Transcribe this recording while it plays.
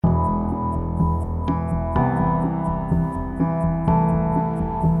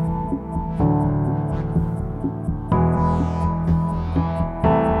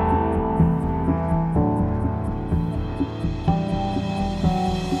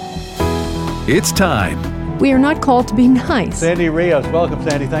It's time. We are not called to be nice. Sandy Rios, welcome,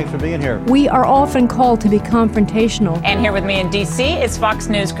 Sandy. Thanks for being here. We are often called to be confrontational. And here with me in D.C. is Fox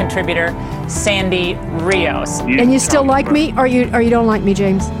News contributor Sandy Rios. And you still like me, or you don't like me,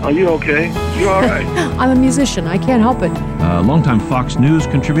 James? Are you okay? You all right? I'm a musician. I can't help it. Longtime Fox News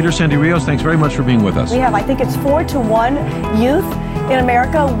contributor Sandy Rios, thanks very much for being with us. We have, I think it's 4-1 youth in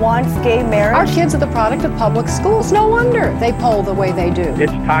America wants gay marriage. Our kids are the product of public schools. No wonder they poll the way they do.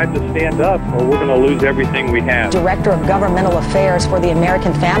 It's time to stand up or we're going to lose everything we have. Director of Governmental Affairs for the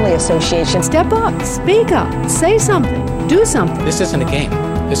American Family Association. Step up, speak up, say something, do something. This isn't a game.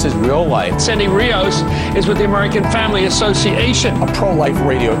 This is real life. Sandy Rios is with the American Family Association, a pro-life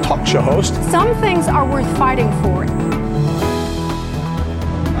radio talk show host. Some things are worth fighting for.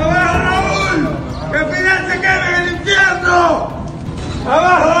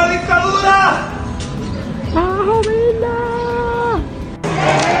 ¡Abajo la dictadura! ¡Abajo Vila!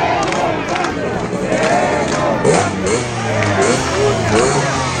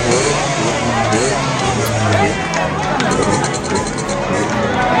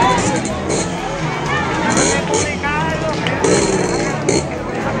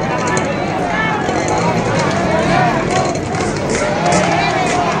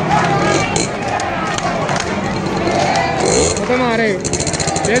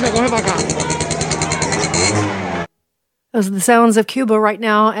 Those are the sounds of Cuba right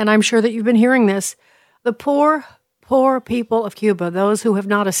now, and I'm sure that you've been hearing this. The poor, poor people of Cuba, those who have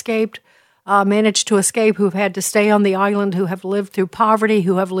not escaped, managed to escape, who've had to stay on the island, who have lived through poverty,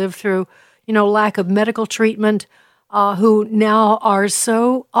 who have lived through, lack of medical treatment, who now are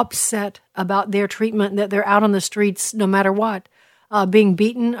so upset about their treatment that they're out on the streets no matter what, being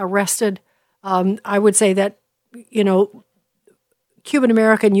beaten, arrested. I would say that,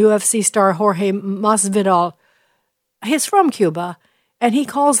 Cuban-American UFC star Jorge Masvidal, he's from Cuba, and he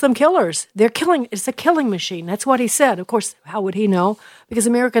calls them killers. They're killing. It's a killing machine. That's what he said. Of course, how would he know? Because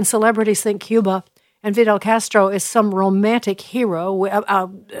American celebrities think Cuba and Fidel Castro is some romantic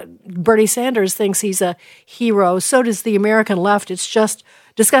hero. Bernie Sanders thinks he's a hero. So does the American left. It's just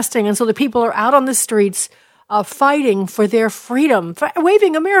disgusting. And so the people are out on the streets fighting for their freedom,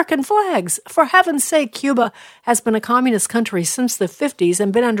 waving American flags. For heaven's sake, Cuba has been a communist country since the 50s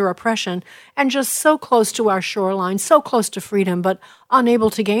and been under oppression and just so close to our shoreline, so close to freedom, but unable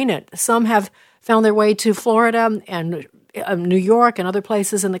to gain it. Some have found their way to Florida and New York and other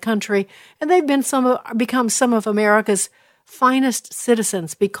places in the country, and they've become some of America's finest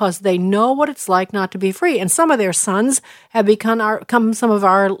citizens because they know what it's like not to be free. And some of their sons have become some of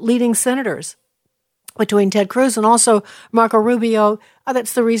our leading senators. Between Ted Cruz and also Marco Rubio,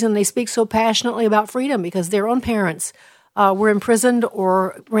 that's the reason they speak so passionately about freedom, because their own parents were imprisoned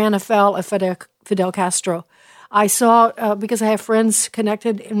or ran afoul of Fidel Castro. I saw, because I have friends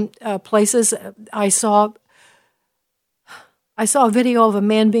connected in places, I saw a video of a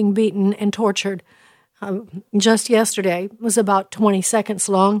man being beaten and tortured just yesterday. It was about 20 seconds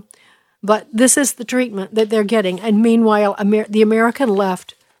long. But this is the treatment that they're getting. And meanwhile, the American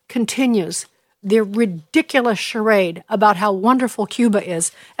left continues their ridiculous charade about how wonderful Cuba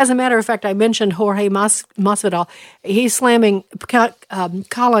is. As a matter of fact, I mentioned Jorge Masvidal. He's slamming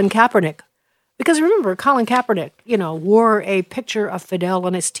Colin Kaepernick. Because remember, Colin Kaepernick, wore a picture of Fidel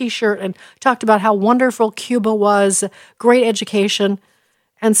on his T-shirt and talked about how wonderful Cuba was, great education.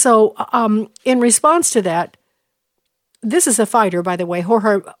 And so in response to that, this is a fighter, by the way.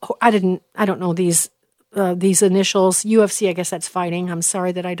 Jorge, I don't know these initials. UFC, I guess that's fighting. I'm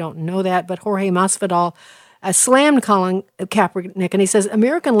sorry that I don't know that. But Jorge Masvidal slammed Colin Kaepernick, and he says,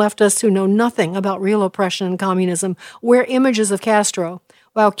 American leftists who know nothing about real oppression and communism wear images of Castro,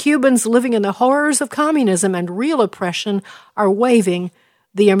 while Cubans living in the horrors of communism and real oppression are waving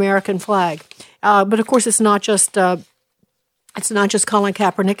the American flag. But of course, it's not just Colin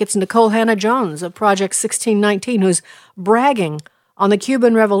Kaepernick. It's Nicole Hannah-Jones of Project 1619, who's bragging on the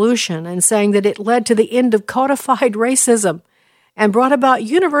Cuban Revolution and saying that it led to the end of codified racism and brought about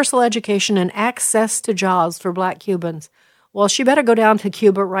universal education and access to jobs for Black Cubans. Well, she better go down to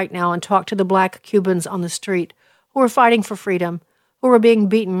Cuba right now and talk to the Black Cubans on the street who are fighting for freedom, who are being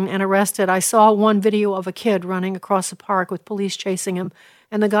beaten and arrested. I saw one video of a kid running across a park with police chasing him,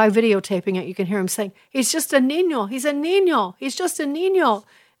 and the guy videotaping it, you can hear him saying, he's just a niño, he's a niño, he's just a niño.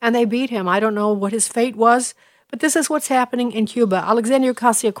 And they beat him. I don't know what his fate was, but this is what's happening in Cuba. Alexandria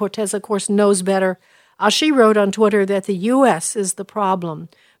Ocasio-Cortez, of course, knows better. She wrote on Twitter that the U.S. is the problem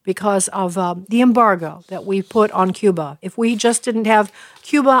because of the embargo that we put on Cuba. If we just didn't have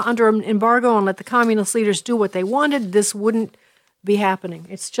Cuba under an embargo and let the communist leaders do what they wanted, this wouldn't be happening.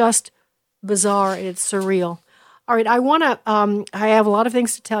 It's just bizarre. It's surreal. All right, I want to. I have a lot of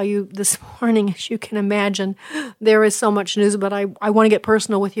things to tell you this morning, as you can imagine. There is so much news, but I want to get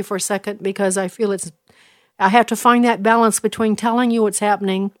personal with you for a second because I feel I have to find that balance between telling you what's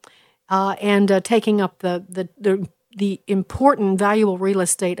happening and taking up the important, valuable real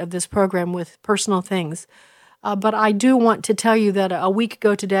estate of this program with personal things. But I do want to tell you that a week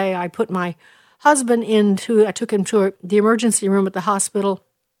ago today, I put my husband I took him to the emergency room at the hospital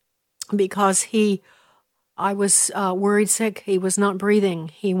because I was worried sick. He was not breathing.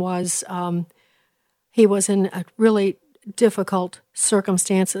 He was in really difficult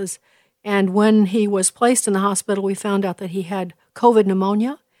circumstances. And when he was placed in the hospital, we found out that he had COVID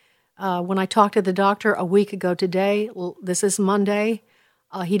pneumonia. When I talked to the doctor a week ago today, this is Monday,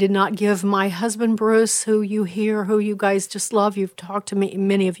 he did not give my husband, Bruce, who you hear, who you guys just love. You've talked to me,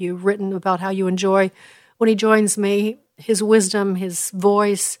 many of you, written about how you enjoy when he joins me, his wisdom, his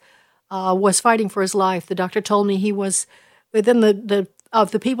voice, was fighting for his life. The doctor told me he was, within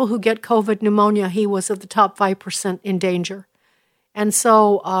of the people who get COVID pneumonia, he was of the top 5% in danger. And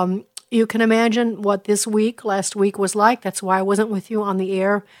so you can imagine what last week was like. That's why I wasn't with you on the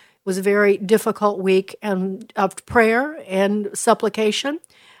air. It was a very difficult week of prayer and supplication.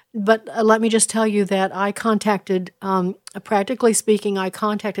 But let me just tell you that I contacted, practically speaking, the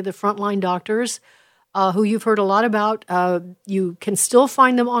frontline doctors who you've heard a lot about. You can still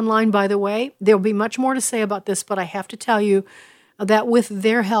find them online, by the way. There'll be much more to say about this, but I have to tell you that with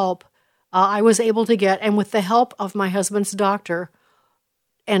their help, I was able to get, and with the help of my husband's doctor,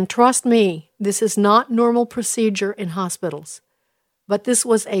 and trust me, this is not normal procedure in hospitals, but this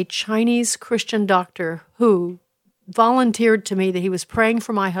was a Chinese Christian doctor who volunteered to me that he was praying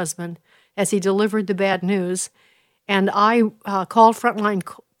for my husband as he delivered the bad news. And I called frontline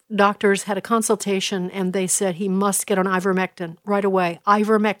doctors, had a consultation, and they said he must get on ivermectin right away.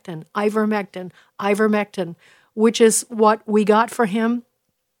 Ivermectin, which is what we got for him.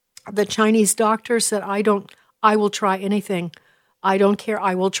 The Chinese doctor said, I will try anything. I don't care.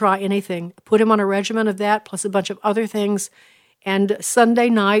 I will try anything. Put him on a regimen of that, plus a bunch of other things. And Saturday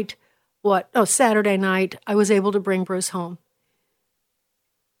night, I was able to bring Bruce home.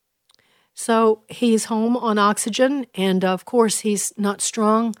 So he's home on oxygen, and of course he's not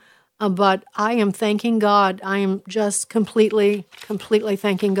strong, but I am thanking God. I am just completely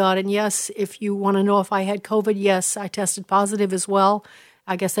thanking God. And yes, if you want to know if I had COVID, yes, I tested positive as well.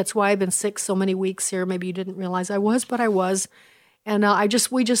 I guess that's why I've been sick so many weeks here. Maybe you didn't realize I was, but I was. And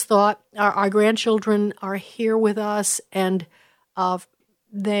we just thought our grandchildren are here with us, and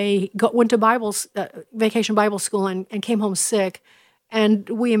they went to vacation Bible school and came home sick. And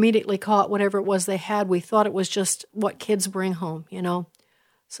we immediately caught whatever it was they had. We thought it was just what kids bring home,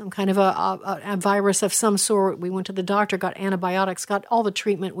 some kind of a virus of some sort. We went to the doctor, got antibiotics, got all the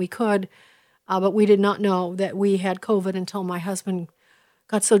treatment we could, but we did not know that we had COVID until my husband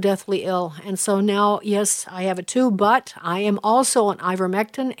got so deathly ill. And so now, yes, I have it too, but I am also on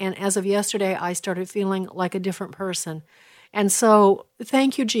ivermectin, and as of yesterday, I started feeling like a different person. And so,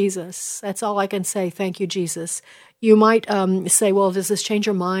 thank you, Jesus. That's all I can say. Thank you, Jesus. You might say, well, does this change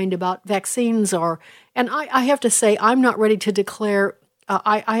your mind about vaccines? And I have to say, I'm not ready to declare,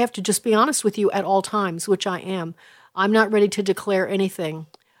 I have to just be honest with you at all times, which I am. I'm not ready to declare anything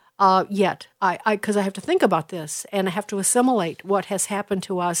yet, because I have to think about this, and I have to assimilate what has happened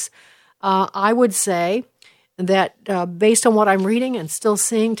to us. I would say that based on what I'm reading and still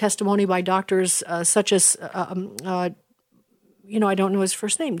seeing testimony by doctors such as I don't know his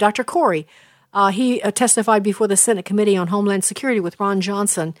first name, Dr. Corey. He testified before the Senate Committee on Homeland Security with Ron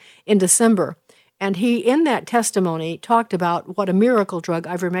Johnson in December. And he, in that testimony, talked about what a miracle drug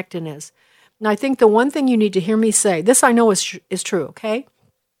ivermectin is. And I think the one thing you need to hear me say, this I know is true, okay?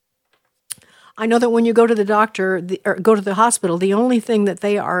 I know that when you go to the doctor or go to the hospital, the only thing that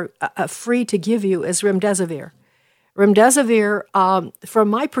they are free to give you is remdesivir. Remdesivir, from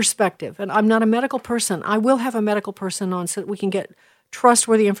my perspective, and I'm not a medical person, I will have a medical person on so that we can get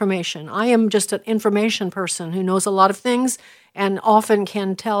trustworthy information. I am just an information person who knows a lot of things and often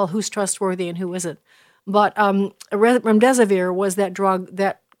can tell who's trustworthy and who isn't. But remdesivir was that drug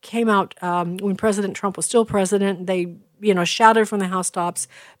that came out when President Trump was still president. They, shouted from the housetops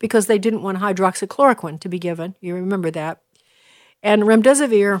because they didn't want hydroxychloroquine to be given. You remember that. And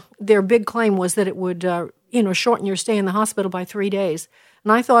remdesivir, their big claim was that it would shorten your stay in the hospital by 3 days.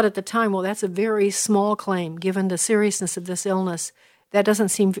 And I thought at the time, well, that's a very small claim given the seriousness of this illness. That doesn't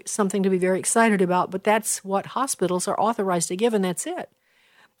seem something to be very excited about, but that's what hospitals are authorized to give, and that's it.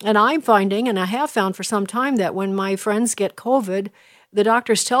 And I'm finding, and I have found for some time, that when my friends get COVID, the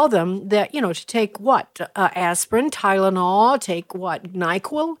doctors tell them that, to take aspirin, Tylenol, take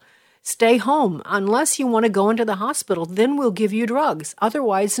NyQuil, stay home. Unless you want to go into the hospital, then we'll give you drugs.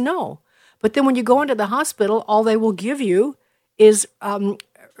 Otherwise, no. But then when you go into the hospital, all they will give you is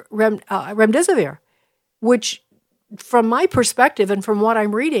remdesivir, which from my perspective and from what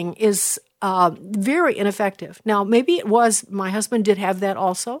I'm reading is very ineffective. Now, maybe it was, my husband did have that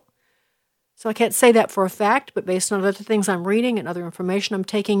also. So I can't say that for a fact, but based on other things I'm reading and other information I'm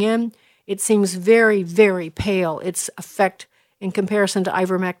taking in, it seems very, very pale, its effect in comparison to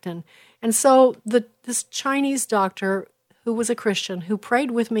ivermectin. And so this Chinese doctor, who was a Christian, who prayed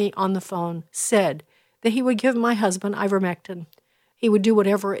with me on the phone, said that he would give my husband ivermectin. He would do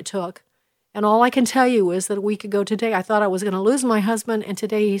whatever it took. And all I can tell you is that a week ago today, I thought I was going to lose my husband, and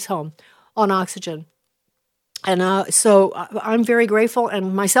today he's home on oxygen. And so I'm very grateful,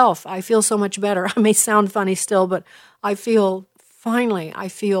 and myself, I feel so much better. I may sound funny still, but I feel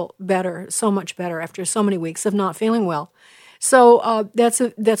better, so much better after so many weeks of not feeling well. So that's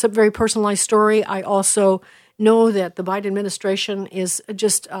a very personalized story. I also know that the Biden administration is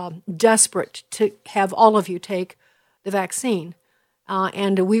just desperate to have all of you take the vaccine.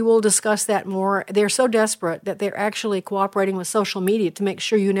 And we will discuss that more. They're so desperate that they're actually cooperating with social media to make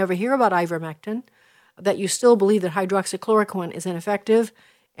sure you never hear about ivermectin, that you still believe that hydroxychloroquine is ineffective,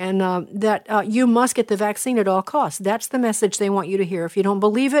 and that you must get the vaccine at all costs. That's the message they want you to hear. If you don't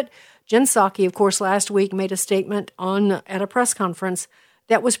believe it, Jen Psaki, of course, last week made a statement at a press conference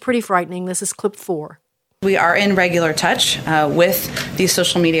that was pretty frightening. This is clip 4. We are in regular touch with these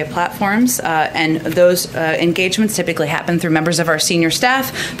social media platforms, and those engagements typically happen through members of our senior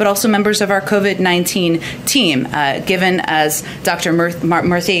staff, but also members of our COVID-19 team. Given, as Dr.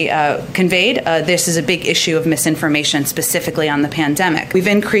 Murthy conveyed, this is a big issue of misinformation, specifically on the pandemic. We've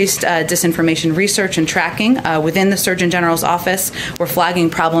increased disinformation research and tracking within the Surgeon General's office. We're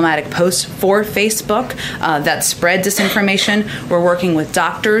flagging problematic posts for Facebook that spread disinformation. We're working with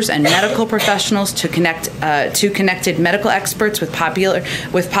doctors and medical professionals to connected medical experts who are popular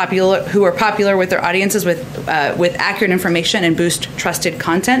with their audiences with accurate information and boost trusted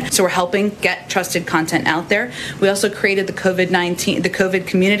content. So we're helping get trusted content out there. We also created the COVID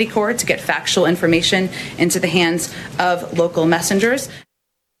Community Corps to get factual information into the hands of local messengers.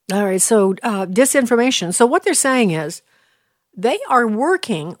 All right, so disinformation. So what they're saying is they are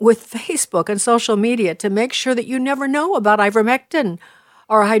working with Facebook and social media to make sure that you never know about ivermectin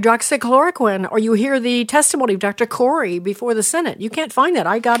or hydroxychloroquine, or you hear the testimony of Dr. Corey before the Senate. You can't find that.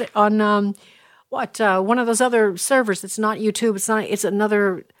 I got it on one of those other servers. It's not YouTube. It's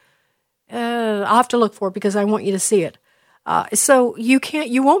another. I'll have to look for it because I want you to see it. So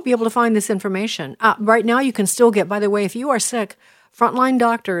you won't be able to find this information right now. You can still get. By the way, if you are sick, Frontline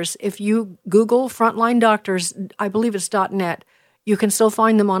Doctors. If you Google Frontline Doctors, I believe it's .net. You can still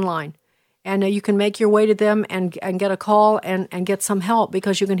find them online. And you can make your way to them and get a call and get some help,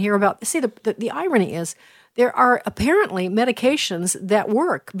 because you can hear about. See, the irony is there are apparently medications that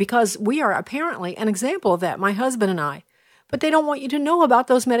work, because we are apparently an example of that, my husband and I. But they don't want you to know about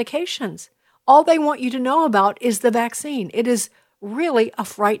those medications. All they want you to know about is the vaccine. It is really a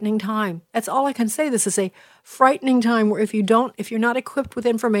frightening time. That's all I can say. This is a frightening time where if you're not equipped with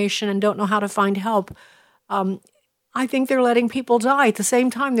information and don't know how to find help, I think they're letting people die. At the same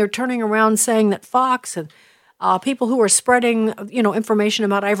time, they're turning around saying that Fox and people who are spreading, information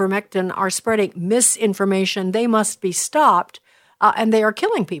about ivermectin are spreading misinformation. They must be stopped, and they are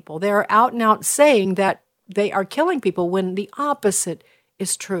killing people. They are out and out saying that they are killing people when the opposite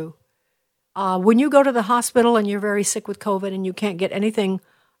is true. When you go to the hospital and you're very sick with COVID and you can't get anything,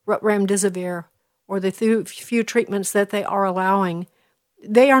 remdesivir or the few treatments that they are allowing,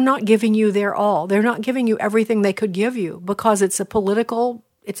 they are not giving you their all. They're not giving you everything they could give you, because it's a political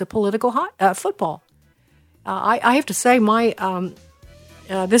football. I have to say,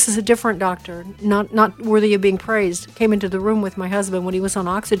 this is a different doctor, not worthy of being praised. Came into the room with my husband when he was on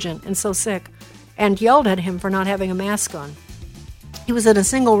oxygen and so sick, and yelled at him for not having a mask on. He was in a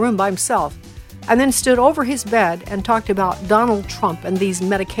single room by himself, and then stood over his bed and talked about Donald Trump and these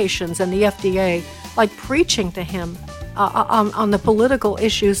medications and the FDA, like preaching to him on the political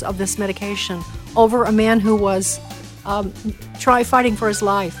issues of this medication over a man who was fighting for his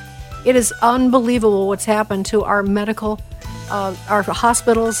life. It is unbelievable what's happened to our our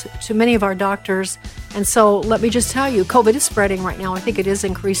hospitals, to many of our doctors. And so let me just tell you, COVID is spreading right now. I think it is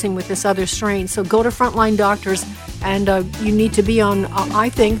increasing with this other strain. So go to Frontline Doctors, and you need to be on, I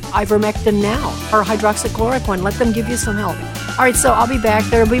think, ivermectin now, or hydroxychloroquine. Let them give you some help. All right, so I'll be back.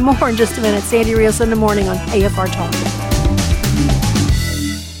 There will be more in just a minute. Sandy Rios in the morning on AFR Talk.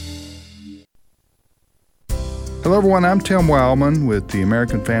 Hello, everyone. I'm Tim Wildman with the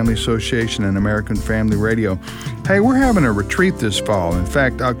American Family Association and American Family Radio. Hey, we're having a retreat this fall. In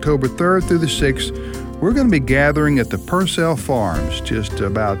fact, October 3rd through the 6th, we're going to be gathering at the Purcell Farms, just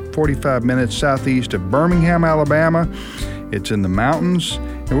about 45 minutes southeast of Birmingham, Alabama. It's in the mountains,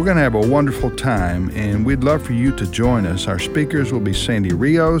 and we're going to have a wonderful time, and we'd love for you to join us. Our speakers will be Sandy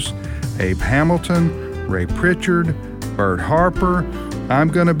Rios, Abe Hamilton, Ray Pritchard, Bert Harper. I'm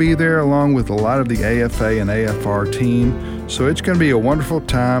going to be there along with a lot of the AFA and AFR team. So it's going to be a wonderful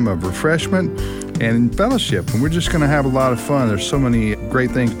time of refreshment and fellowship. And we're just going to have a lot of fun. There's so many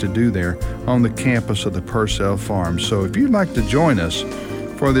great things to do there on the campus of the Purcell Farm. So if you'd like to join us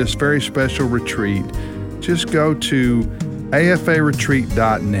for this very special retreat, just go to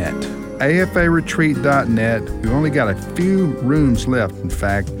afaretreat.net. afaretreat.net. We've only got a few rooms left, in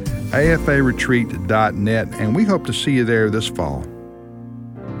fact. afaretreat.net. And we hope to see you there this fall.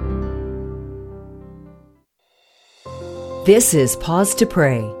 This is Pause to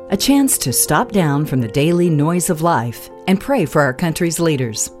Pray, a chance to stop down from the daily noise of life and pray for our country's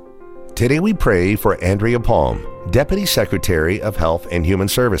leaders. Today we pray for Andrea Palm, Deputy Secretary of Health and Human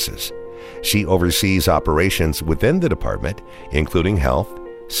Services. She oversees operations within the department, including health,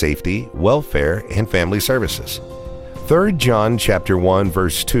 safety, welfare, and family services. 3 John chapter 1,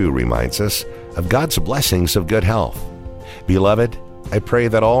 verse 2 reminds us of God's blessings of good health. Beloved, I pray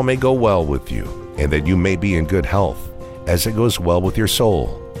that all may go well with you and that you may be in good health, as it goes well with your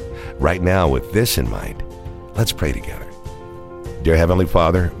soul. Right now, with this in mind, let's pray together. Dear Heavenly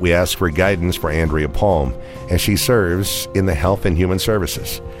Father, we ask for guidance for Andrea Palm as she serves in the Health and Human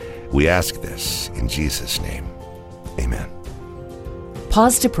Services. We ask this in Jesus' name. Amen.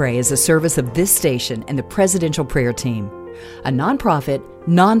 Pause to Pray is a service of this station and the Presidential Prayer Team, a nonprofit,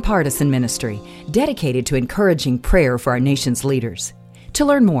 nonpartisan ministry dedicated to encouraging prayer for our nation's leaders. To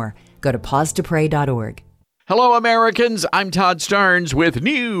learn more, go to pausetopray.org. Hello, Americans. I'm Todd Starnes with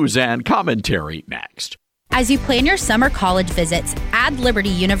news and commentary next. As you plan your summer college visits, add Liberty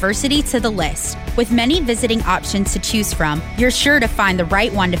University to the list. With many visiting options to choose from, you're sure to find the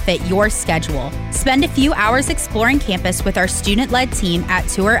right one to fit your schedule. Spend a few hours exploring campus with our student-led team at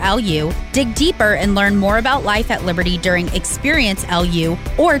Tour LU, dig deeper and learn more about life at Liberty during Experience LU,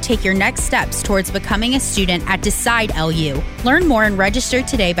 or take your next steps towards becoming a student at Decide LU. Learn more and register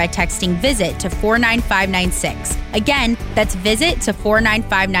today by texting VISIT to 49596. Again, that's VISIT to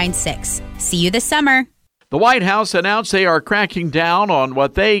 49596. See you this summer. The White House announced they are cracking down on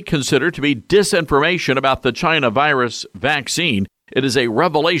what they consider to be disinformation about the China virus vaccine. It is a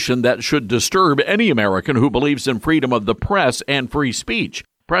revelation that should disturb any American who believes in freedom of the press and free speech.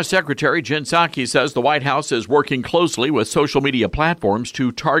 Press Secretary Jen Psaki says the White House is working closely with social media platforms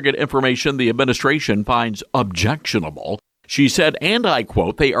to target information the administration finds objectionable. She said, and I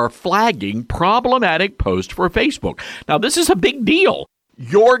quote, they are flagging problematic posts for Facebook. Now, this is a big deal.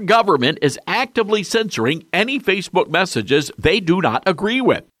 Your government is actively censoring any Facebook messages they do not agree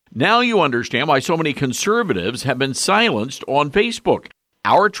with. Now you understand why so many conservatives have been silenced on Facebook.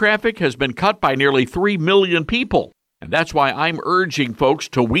 Our traffic has been cut by nearly 3 million people. And that's why I'm urging folks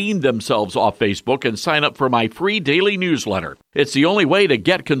to wean themselves off Facebook and sign up for my free daily newsletter. It's the only way to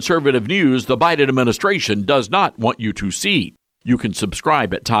get conservative news the Biden administration does not want you to see. You can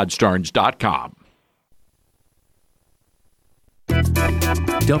subscribe at toddstarnes.com.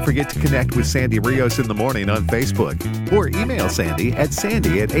 Don't forget to connect with Sandy Rios in the morning on Facebook or email Sandy at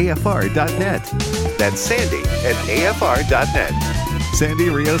sandy@afr.net. That's sandy@afr.net. Sandy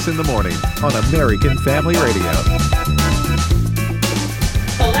Rios in the morning on American Family Radio.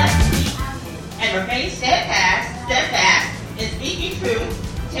 So let's speak and remain steadfast in speaking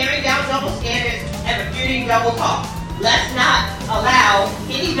truth, tearing down double standards, and refuting double talk. Let's not allow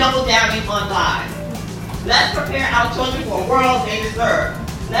any double downing on lies. Let's prepare our children for a world they deserve.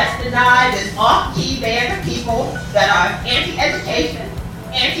 Let's deny this off-key band of people that are anti-education,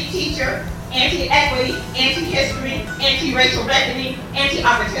 anti-teacher, anti-equity, anti-history, anti-racial reckoning,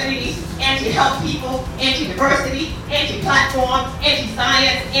 anti-opportunities, anti-health people, anti-diversity, anti-platform,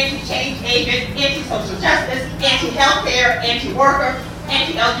 anti-science, anti-change agent, anti-social justice, anti-healthcare, anti-worker,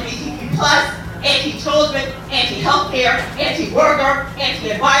 anti-LGBTQ+, anti-children, anti-healthcare, anti-worker,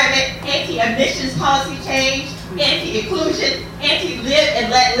 anti-environment, anti-emissions policy change, anti-inclusion, anti-live and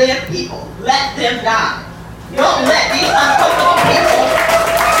let live people. Let them die. Don't let these uncomfortable people.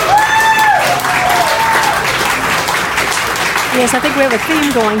 Yes, I think we have a theme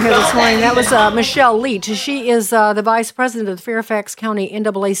going here this morning. That was Michelle Leach. She is the vice president of the Fairfax County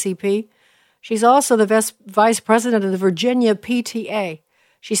NAACP. She's also the vice president of the Virginia PTA.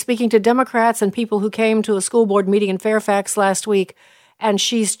 She's speaking to Democrats and people who came to a school board meeting in Fairfax last week, and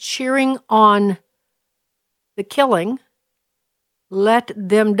she's cheering on the killing, let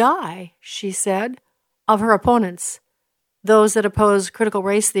them die, she said, of her opponents, those that oppose critical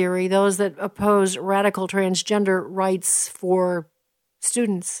race theory, those that oppose radical transgender rights for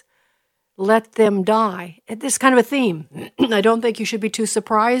students. Let them die. This is kind of a theme. I don't think you should be too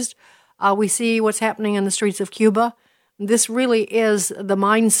surprised. We see what's happening in the streets of Cuba. This really is the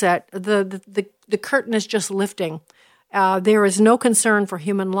mindset. The curtain is just lifting. There is no concern for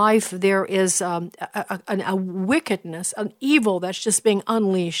human life. There is a wickedness, an evil that's just being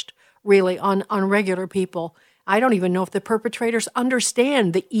unleashed, really, on regular people. I don't even know if the perpetrators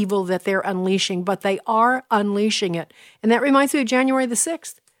understand the evil that they're unleashing, but they are unleashing it. And that reminds me of January the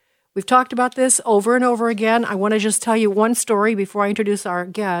 6th. We've talked about this over and over again. I want to just tell you one story before I introduce our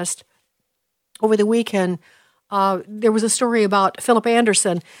guest. Over the weekend, there was a story about Philip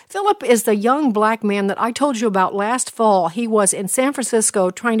Anderson. Philip is the young black man that I told you about last fall. He was in San Francisco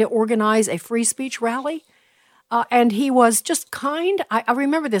trying to organize a free speech rally, and he was just kind. I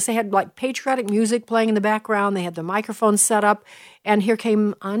remember this. They had like patriotic music playing in the background. They had the microphone set up, and here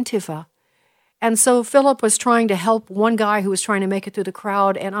came Antifa. And so Philip was trying to help one guy who was trying to make it through the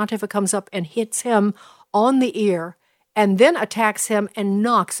crowd, and Antifa comes up and hits him on the ear and then attacks him and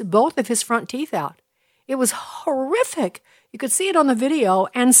knocks both of his front teeth out. It was horrific. You could see it on the video.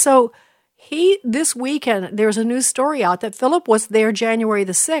 And so this weekend, there's a news story out that Philip was there January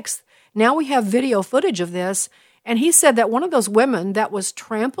the 6th. Now we have video footage of this. And he said that one of those women that was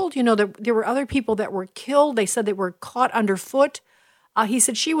trampled, there were other people that were killed. They said they were caught underfoot. He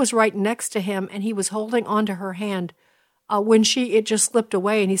said she was right next to him, and he was holding onto her hand when it just slipped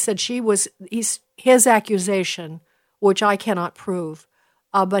away. And he said his accusation, which I cannot prove,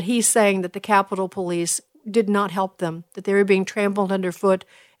 but he's saying that the Capitol Police did not help them, that they were being trampled underfoot,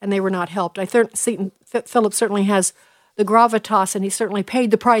 and they were not helped. I think Philip certainly has the gravitas, and he certainly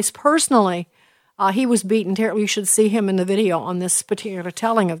paid the price personally. He was beaten terribly. You should see him in the video on this particular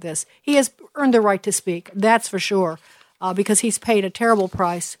telling of this. He has earned the right to speak, that's for sure. Because he's paid a terrible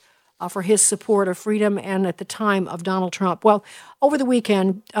price for his support of freedom and at the time of Donald Trump. Well, over the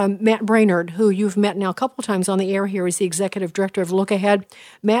weekend, Matt Braynard, who you've met now a couple of times on the air here, is the executive director of Look Ahead.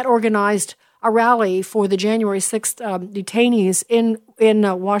 Matt organized a rally for the January 6th detainees in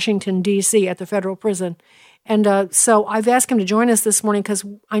Washington, D.C. at the federal prison. And so I've asked him to join us this morning because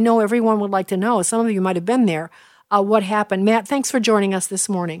I know everyone would like to know, some of you might have been there, what happened. Matt, thanks for joining us this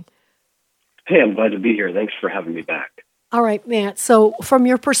morning. Hey, I'm glad to be here. Thanks for having me back. All right, Matt. So from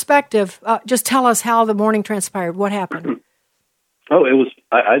your perspective, just tell us how the morning transpired. What happened?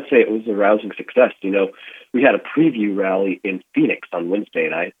 I'd say it was a rousing success. We had a preview rally in Phoenix on Wednesday,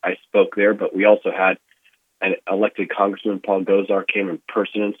 and I spoke there, but we also had an elected Congressman, Paul Gosar, came in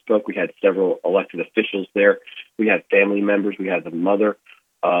person and spoke. We had several elected officials there. We had family members. We had the mother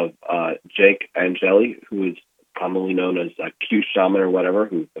of Jake Angeli, who is commonly known as a Q shaman or whatever,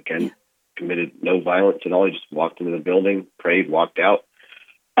 who, again, committed no violence at all. He just walked into the building, prayed, walked out,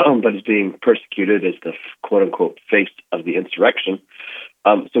 but is being persecuted as the quote-unquote face of the insurrection.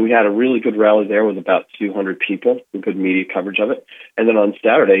 So we had a really good rally there with about 200 people, good media coverage of it. And then on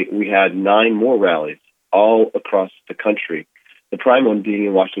Saturday, we had 9 more rallies all across the country, the prime one being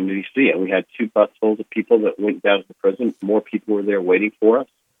in Washington, D.C. And we had 2 busfuls of people that went down to the prison. More people were there waiting for us.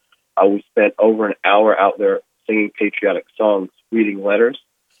 We spent over an hour out there singing patriotic songs, reading letters.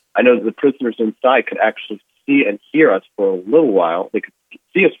 I know that the prisoners inside could actually see and hear us for a little while. They could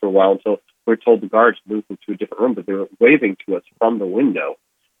see us for a while until we were told the guards moved them to a different room, but they were waving to us from the window,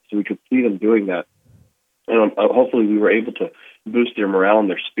 so we could see them doing that. And hopefully we were able to boost their morale and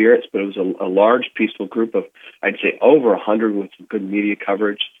their spirits, but it was a large, peaceful group of, I'd say, over 100 with some good media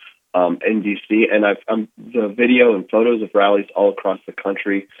coverage in D.C. And the video and photos of rallies all across the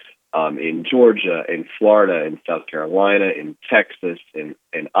country, in Georgia, in Florida, in South Carolina, in Texas, in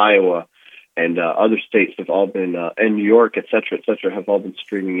Iowa, and other states have all been, in New York, et cetera, have all been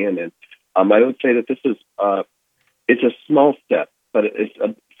streaming in. And I would say that this is, it's a small step, but it's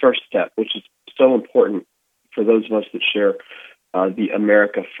a first step, which is so important for those of us that share the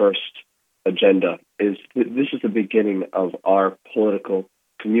America First agenda. This is the beginning of our political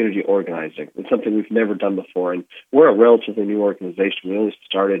community organizing. It's something we've never done before, and we're a relatively new organization. We only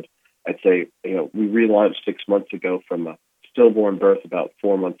started, I'd say, we relaunched 6 months ago from a stillborn birth about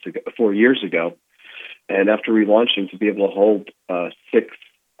 4 years ago. And after relaunching, to be able to hold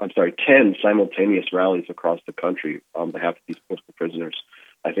 10 simultaneous rallies across the country on behalf of these political prisoners,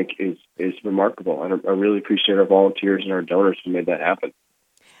 I think is remarkable. And I really appreciate our volunteers and our donors who made that happen.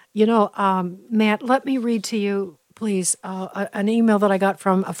 Matt, let me read to you, please, an email that I got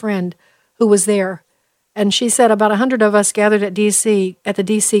from a friend who was there. And she said about 100 of us gathered at the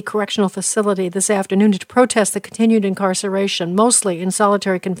D.C. Correctional Facility this afternoon to protest the continued incarceration, mostly in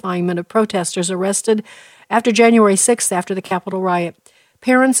solitary confinement, of protesters arrested after January 6th, after the Capitol riot.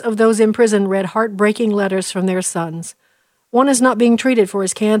 Parents of those in prison read heartbreaking letters from their sons. One is not being treated for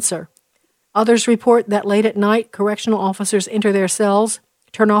his cancer. Others report that late at night, correctional officers enter their cells,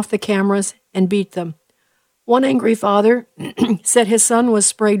 turn off the cameras, and beat them. One angry father said his son was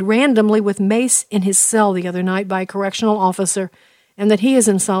sprayed randomly with mace in his cell the other night by a correctional officer, and that he is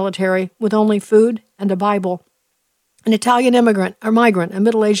in solitary with only food and a Bible. An Italian migrant, a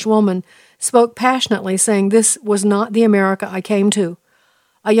middle-aged woman, spoke passionately, saying this was not the America I came to.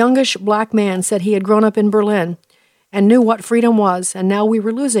 A youngish black man said he had grown up in Berlin and knew what freedom was, and now we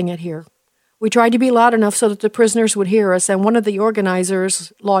were losing it here. We tried to be loud enough so that the prisoners would hear us, and one of the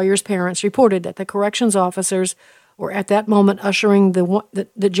organizers' lawyers' parents reported that the corrections officers were at that moment ushering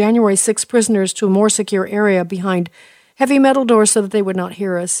the January 6 prisoners to a more secure area behind heavy metal doors so that they would not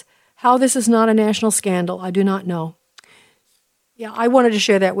hear us. How this is not a national scandal, I do not know. Yeah, I wanted to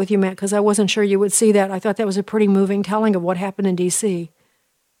share that with you, Matt, because I wasn't sure you would see that. I thought that was a pretty moving telling of what happened in D.C.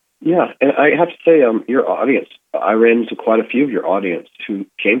 Yeah, and I have to say, your audience, I ran into quite a few of your audience who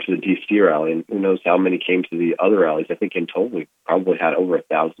came to the D.C. rally, and who knows how many came to the other rallies. I think in total we probably had over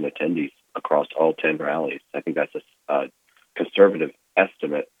 1,000 attendees across all 10 rallies. I think that's a conservative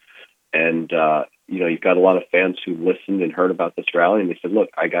estimate. And, you've got a lot of fans who listened and heard about this rally, and they said, look,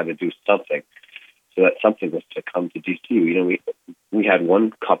 I got to do something. So that something was to come to D.C. We had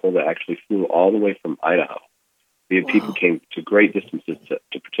one couple that actually flew all the way from Idaho. We had people came to great distances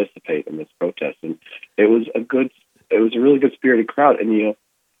to participate in this protest, and it was a really good spirited crowd. And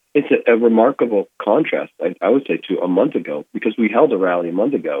it's a remarkable contrast, I would say, to a month ago, because we held a rally a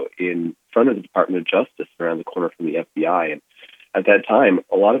month ago in front of the Department of Justice around the corner from the FBI, and at that time,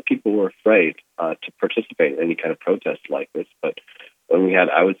 a lot of people were afraid to participate in any kind of protest like this. But when we had,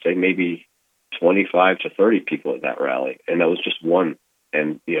 I would say, maybe 25 to 30 people at that rally, and that was just one.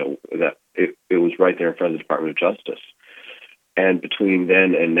 And, that it was right there in front of the Department of Justice. And between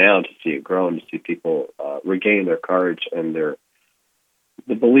then and now, to see it grow and to see people regain their courage and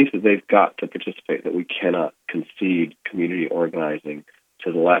the belief that they've got to participate, that we cannot concede community organizing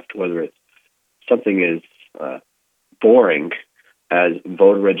to the left, whether it's something as boring as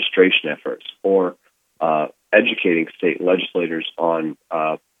voter registration efforts or educating state legislators on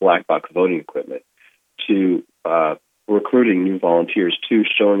black box voting equipment, to recruiting new volunteers, to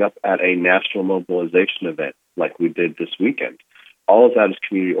showing up at a national mobilization event like we did this weekend. All of that is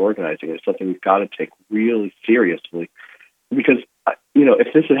community organizing. It's something we've got to take really seriously, because,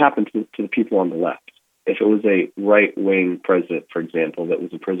 if this had happened to the people on the left, if it was a right-wing president, for example, that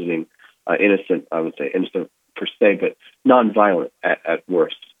was imprisoning innocent, I would say innocent per se, but nonviolent at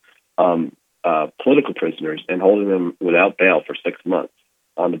worst, political prisoners, and holding them without bail for 6 months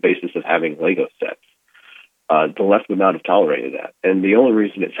on the basis of having Lego sets, the left would not have tolerated that. And the only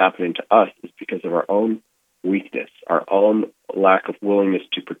reason it's happening to us is because of our own weakness, our own lack of willingness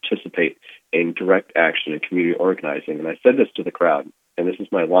to participate in direct action and community organizing. And I said this to the crowd, and this is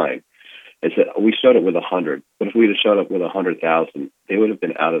my line, is that we showed up with 100, but if we'd have showed up with 100,000, they would have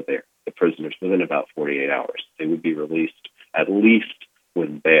been out of there, the prisoners, within about 48 hours. They would be released, at least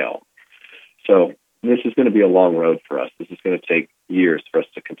with bail. So this is going to be a long road for us. This is going to take years for us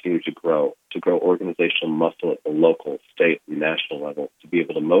to continue to grow organizational muscle at the local, state, and national level to be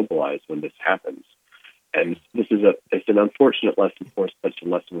able to mobilize when this happens. And this is it's an unfortunate lesson for us, but it's a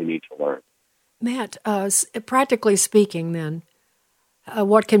lesson we need to learn. Matt, practically speaking then,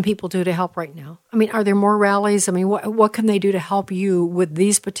 what can people do to help right now? I mean, are there more rallies? I mean, what can they do to help you with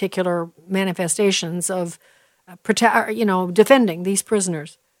these particular manifestations of defending these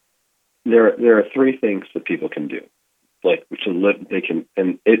prisoners? There are three things that people can do.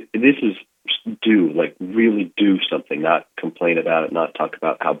 Really do something, not complain about it, not talk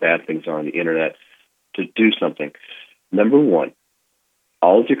about how bad things are on the internet, to do something. Number one,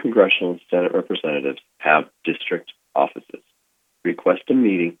 all of your congressional and Senate representatives have district offices. Request a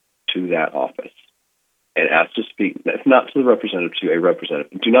meeting to that office and ask to speak, if not to the representative, to a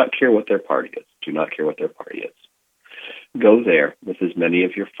representative. Do not care what their party is. Do not care what their party is. Go there with as many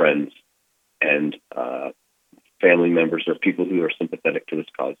of your friends and family members or people who are sympathetic to this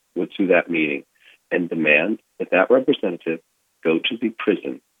cause to that meeting, and demand that representative go to the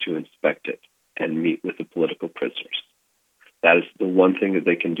prison to inspect it and meet with the political prisoners. That is the one thing that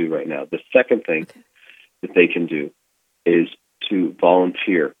they can do right now. The second thing that they can do is to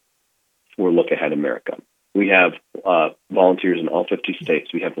volunteer for Look Ahead America. We have volunteers in all 50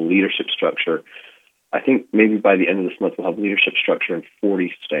 states. We have a leadership structure. I think maybe by the end of this month we'll have leadership structure in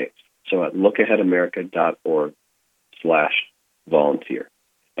 40 states. So at lookaheadamerica.org/volunteer.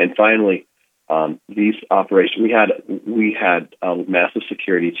 And finally, these operations, we had a massive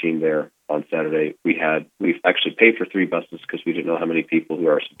security team there on Saturday. We've actually paid for 3 buses because we didn't know how many people who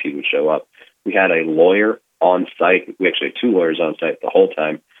RCP would show up. We had a lawyer on site. We actually had 2 lawyers on site the whole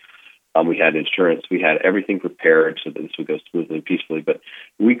time. We had insurance. We had everything prepared so that this would go smoothly and peacefully. But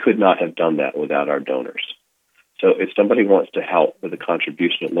we could not have done that without our donors. So if somebody wants to help with a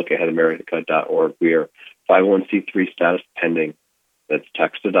contribution at lookaheadamerica.org, we are 501c3 status pending. That's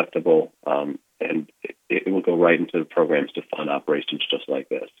tax deductible, and it will go right into the programs to fund operations just like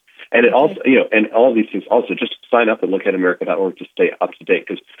this. And it also, and all these things. Also, just sign up at lookaheadamerica.org to stay up to date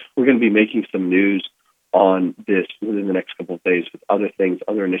because we're going to be making some news on this within the next couple of days with other things,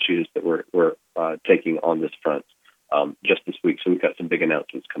 other initiatives that we're taking on this front just this week. So we've got some big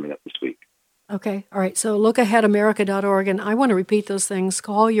announcements coming up this week. Okay. All right. So lookaheadamerica.org, and I want to repeat those things.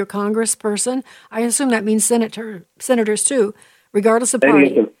 Call your congressperson. I assume that means senators too, regardless of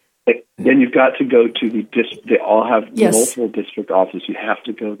party. Then you've got to go to they all have multiple district offices. You have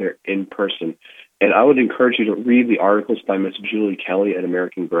to go there in person. And I would encourage you to read the articles by Ms. Julie Kelly at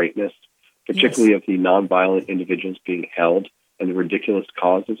American Greatness, particularly of the nonviolent individuals being held and the ridiculous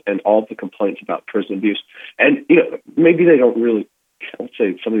causes and all the complaints about prison abuse. And, maybe they don't really, let's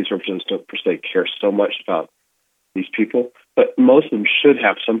say some of these representatives don't per se care so much about these people, but most of them should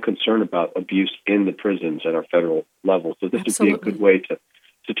have some concern about abuse in the prisons at our federal level. So this would be a good way to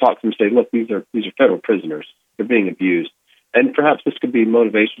talk to them and say, look, these are federal prisoners. They're being abused. And perhaps this could be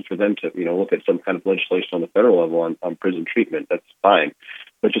motivation for them to, look at some kind of legislation on the federal level on prison treatment. That's fine.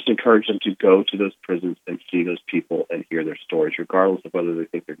 But just encourage them to go to those prisons and see those people and hear their stories, regardless of whether they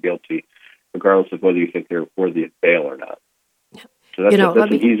think they're guilty, regardless of whether you think they're worthy of bail or not. So that's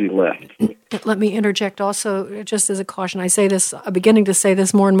an easy lift. Let me interject also, just as a caution. I say this, I'm beginning to say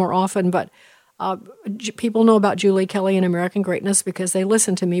this more and more often, but people know about Julie Kelly and American Greatness because they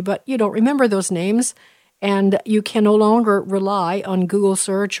listen to me, but you don't remember those names, and you can no longer rely on Google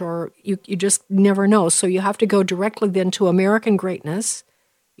search, or you just never know. So you have to go directly then to American Greatness.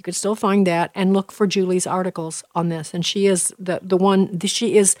 You could still find that and look for Julie's articles on this, and she is the one.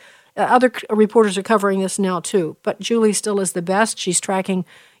 She is. Other reporters are covering this now too, but Julie still is the best. She's tracking,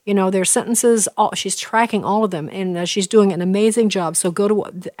 their sentences. She's tracking all of them, and she's doing an amazing job. So go to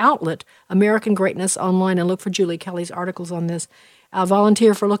the outlet, American Greatness Online, and look for Julie Kelly's articles on this.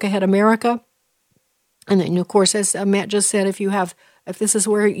 Volunteer for Look Ahead America. And then, of course, as Matt just said, if this is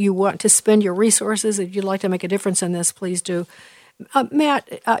where you want to spend your resources, if you'd like to make a difference in this, please do.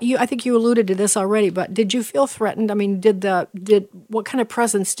 Matt, I think you alluded to this already, but did you feel threatened? I mean, what kind of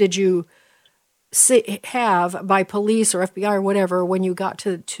presence did you have by police or FBI or whatever when you got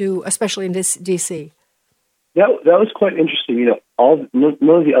to especially in D.C.? That was quite interesting. None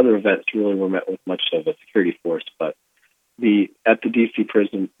of the other events really were met with much of a security force, but at the D.C.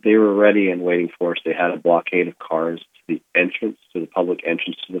 prison, they were ready and waiting for us. They had a blockade of cars to the public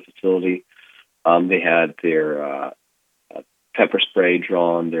entrance to the facility. They had their pepper spray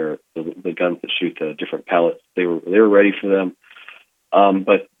drawn, the guns that shoot the different pellets. They were ready for them.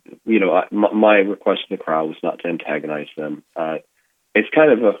 But my request to the crowd was not to antagonize them. It's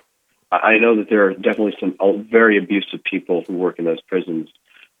kind of I know that there are definitely some very abusive people who work in those prisons,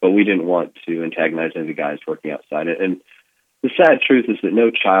 but we didn't want to antagonize any of the guys working outside. And the sad truth is that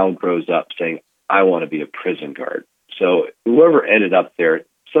no child grows up saying, I want to be a prison guard. So whoever ended up there,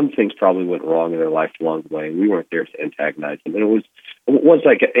 some things probably went wrong in their life along the way, and we weren't there to antagonize them. And it was once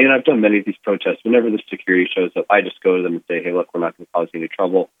and I've done many of these protests. Whenever the security shows up, I just go to them and say, "Hey, look, we're not going to cause you any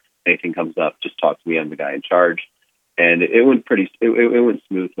trouble. Anything comes up, just talk to me. I'm the guy in charge." And it went it went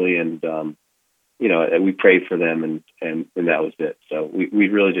smoothly, and and we prayed for them, and that was it. So we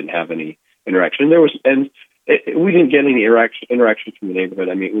really didn't have any interaction. We didn't get any interaction from the neighborhood.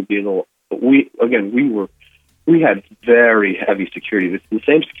 I mean, it would be a little. But we had very heavy security. This is the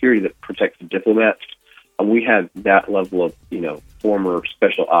same security that protects the diplomats. We had that level of, former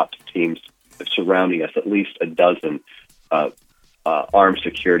special ops teams surrounding us, at least a dozen armed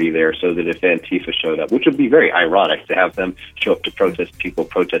security there, so that if Antifa showed up, which would be very ironic to have them show up to protest people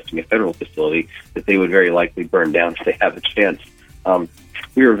protesting a federal facility that they would very likely burn down if they have a chance.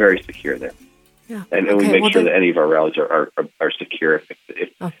 We were very secure there. Yeah. And we make sure that any of our rallies are secure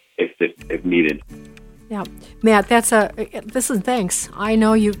if needed. Yeah, Matt, thanks. I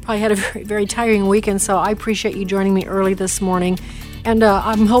know you probably had a very, very tiring weekend, so I appreciate you joining me early this morning. And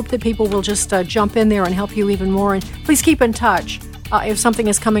I hope that people will just jump in there and help you even more. And please keep in touch. If something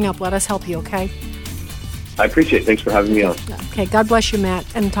is coming up, let us help you, okay? I appreciate it. Thanks for having me on. Okay, God bless you, Matt,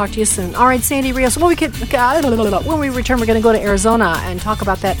 and talk to you soon. All right, Sandy Rios. When we return, we're going to go to Arizona and talk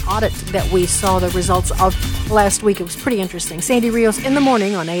about that audit that we saw the results of last week. It was pretty interesting. Sandy Rios in the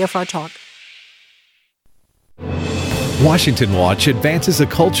morning on AFR Talk. Washington Watch advances a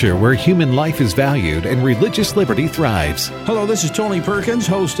culture where human life is valued and religious liberty thrives. Hello, this is Tony Perkins,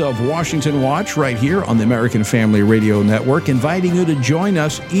 host of Washington Watch, right here on the American Family Radio Network, inviting you to join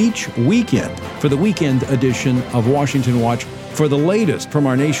us each weekend for the weekend edition of Washington Watch for the latest from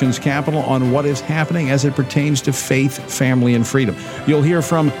our nation's capital on what is happening as it pertains to faith, family, and freedom. You'll hear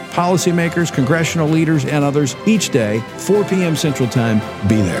from policymakers, congressional leaders, and others each day, 4 p.m. Central Time.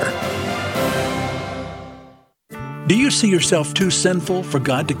 Be there. Do you see yourself too sinful for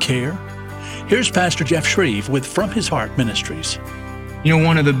God to care? Here's Pastor Jeff Shreve with From His Heart Ministries. You know,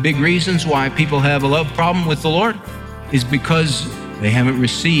 one of the big reasons why people have a love problem with the Lord is because they haven't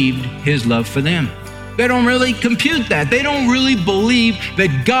received His love for them. They don't really compute that. They don't really believe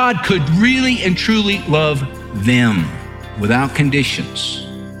that God could really and truly love them without conditions.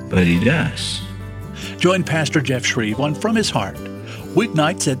 But He does. Join Pastor Jeff Shreve on From His Heart,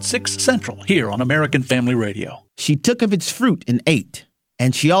 weeknights at 6 Central here on American Family Radio. She took of its fruit and ate,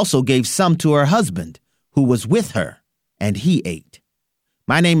 and she also gave some to her husband, who was with her, and he ate.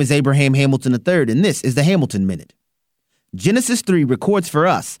 My name is Abraham Hamilton III, and this is the Hamilton Minute. Genesis 3 records for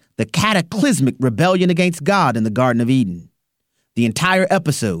us the cataclysmic rebellion against God in the Garden of Eden. The entire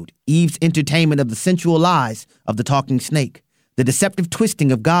episode, Eve's entertainment of the sensual lies of the talking snake, the deceptive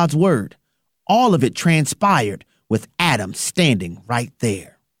twisting of God's word, all of it transpired with Adam standing right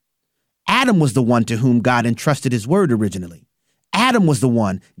there. Adam was the one to whom God entrusted his word originally. Adam was the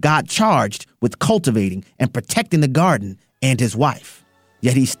one God charged with cultivating and protecting the garden and his wife.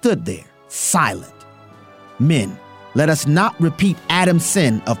 Yet he stood there, silent. Men, let us not repeat Adam's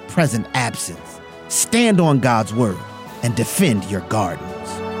sin of present absence. Stand on God's word and defend your gardens.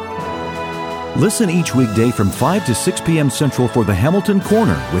 Listen each weekday from 5 to 6 p.m. Central for the Hamilton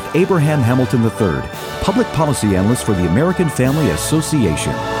Corner with Abraham Hamilton III, public policy analyst for the American Family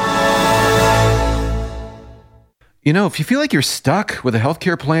Association. You know, if you feel like you're stuck with a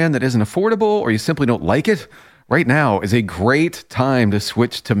healthcare plan that isn't affordable or you simply don't like it, right now is a great time to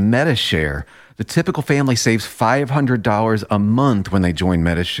switch to Medi-Share. The typical family saves $500 a month when they join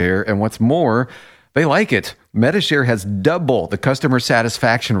Medi-Share, and what's more, they like it. Medi-Share has double the customer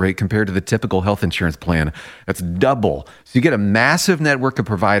satisfaction rate compared to the typical health insurance plan. That's double. So you get a massive network of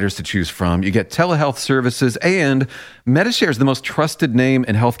providers to choose from. You get telehealth services, and Medi-Share is the most trusted name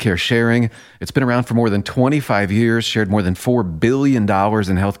in healthcare sharing. It's been around for more than 25 years, shared more than $4 billion in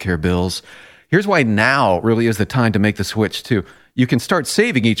healthcare bills. Here's why now really is the time to make the switch too. You can start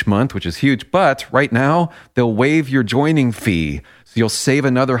saving each month, which is huge, but right now they'll waive your joining fee. So you'll save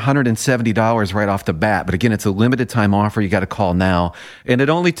another $170 right off the bat. But again, it's a limited time offer. You got to call now. And it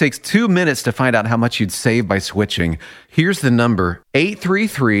only takes 2 minutes to find out how much you'd save by switching. Here's the number,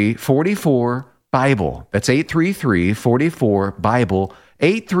 833-44-BIBLE. That's 833-44-BIBLE,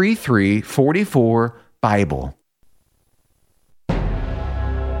 833-44-BIBLE.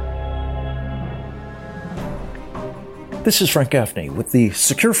 This is Frank Gaffney with the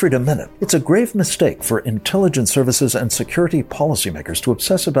Secure Freedom Minute. It's a grave mistake for intelligence services and security policymakers to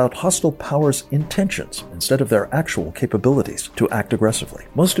obsess about hostile powers' intentions instead of their actual capabilities to act aggressively.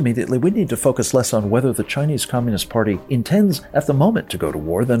 Most immediately, we need to focus less on whether the Chinese Communist Party intends at the moment to go to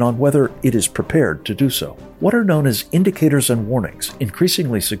war than on whether it is prepared to do so. What are known as indicators and warnings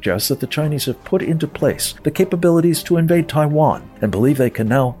increasingly suggest that the Chinese have put into place the capabilities to invade Taiwan and believe they can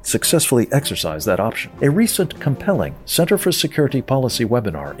now successfully exercise that option. A recent compelling Center for Security Policy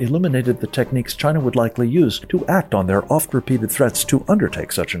webinar illuminated the techniques China would likely use to act on their oft-repeated threats to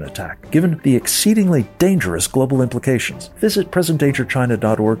undertake such an attack, given the exceedingly dangerous global implications. Visit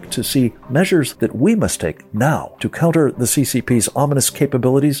presentdangerchina.org to see measures that we must take now to counter the CCP's ominous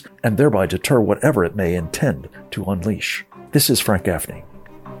capabilities and thereby deter whatever it may intend to unleash. This is Frank Gaffney.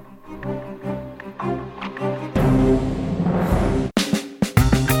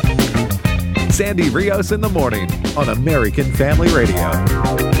 Sandy Rios in the morning on American Family Radio.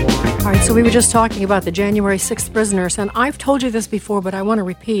 All right, so we were just talking about the January 6th prisoners, and I've told you this before, but I want to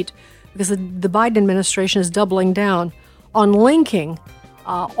repeat because the Biden administration is doubling down on linking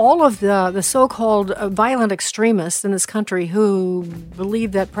all of the so-called violent extremists in this country who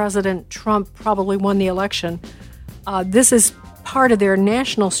believe that President Trump probably won the election. This is part of their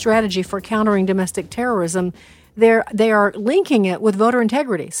national strategy for countering domestic terrorism. They are linking it with voter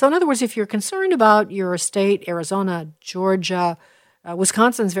integrity. So in other words, if you're concerned about your state, Arizona, Georgia,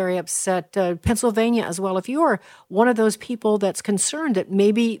 Wisconsin's very upset, Pennsylvania as well, if you're one of those people that's concerned that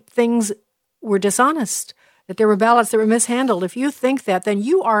maybe things were dishonest that there were ballots that were mishandled. If you think that, then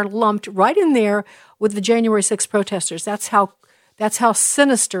you are lumped right in there with the January 6th protesters. That's how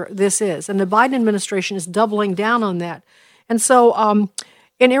sinister this is. And the Biden administration is doubling down on that. And so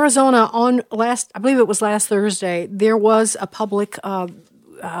in Arizona I believe it was last Thursday, there was a public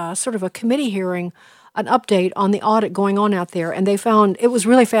sort of a committee hearing, an update on the audit going on out there. And they found, it was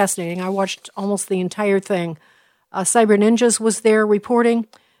really fascinating. I watched almost the entire thing. Cyber Ninjas was there reporting,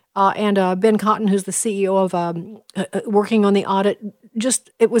 and Ben Cotton, who's the CEO of working on the audit. Just,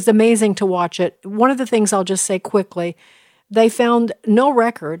 it was amazing to watch it. One of the things I'll just say quickly, they found no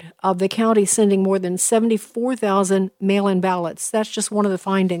record of the county sending more than 74,000 mail-in ballots. That's just one of the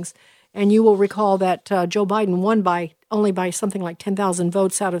findings. And you will recall that Joe Biden won only by something like 10,000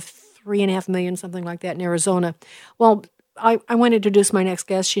 votes out of 3.5 million, something like that in Arizona. Well, I want to introduce my next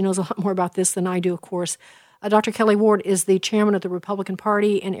guest. She knows a lot more about this than I do, of course. Dr. Kelli Ward is the chairman of the Republican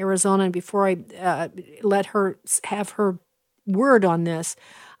Party in Arizona. And before I let her have her word on this,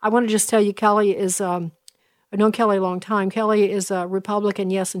 I want to just tell you, Kelli is, I've known Kelli a long time. Kelli is a Republican,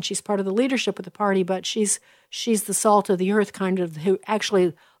 yes, and she's part of the leadership of the party, but she's the salt of the earth kind of, who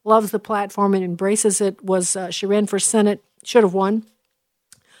actually loves the platform and embraces it. She ran for Senate, should have won.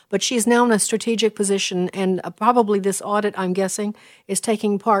 But she's now in a strategic position, and probably this audit, I'm guessing, is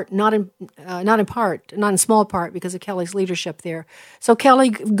taking part, not in small part, because of Kelli's leadership there. So,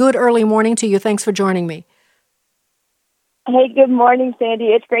 Kelli, good early morning to you. Thanks for joining me. Hey, good morning, Sandy.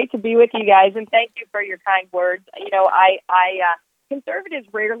 It's great to be with you guys, and thank you for your kind words. You know, conservatives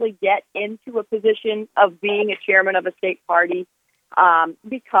rarely get into a position of being a chairman of a state party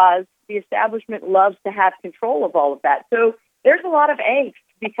because the establishment loves to have control of all of that. So there's a lot of angst,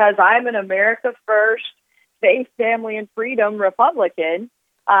 because I'm an America First, faith, family, and freedom Republican.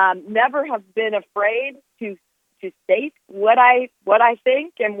 Never have been afraid to state what I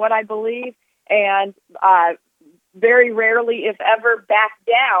think and what I believe, and very rarely, if ever, back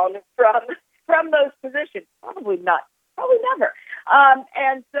down from those positions. Probably never.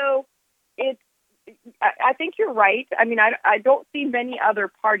 And so I think you're right. I mean, I don't see many other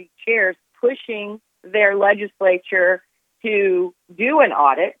party chairs pushing their legislature to do an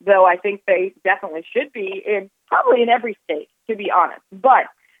audit, though I think they definitely should be probably in every state, to be honest. But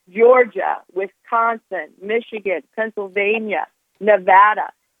Georgia, Wisconsin, Michigan, Pennsylvania,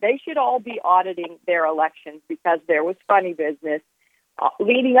 Nevada, they should all be auditing their elections, because there was funny business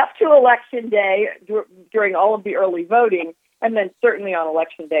leading up to Election Day, during all of the early voting, and then certainly on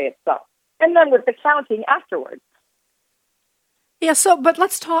Election Day itself. And then with the counting afterwards. Yeah, but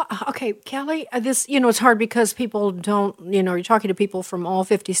let's talk. Okay, Kelli, this, it's hard because people don't, you're talking to people from all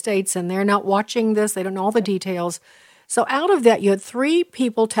 50 states and they're not watching this. They don't know all the details. So out of that, you had 3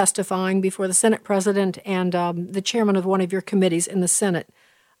 people testifying before the Senate president and the chairman of one of your committees in the Senate.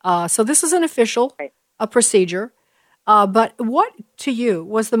 So this is an official procedure. But what, to you,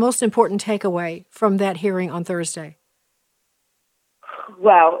 was the most important takeaway from that hearing on Thursday?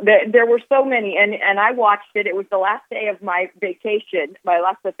 Well, there were so many, and I watched it. It was the last day of my vacation, my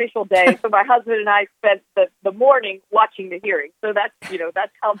last official day. So my husband and I spent the morning watching the hearing. So that's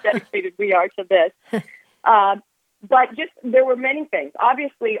how dedicated we are to this. But there were many things.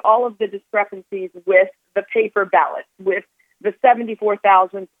 Obviously, all of the discrepancies with the paper ballots, with the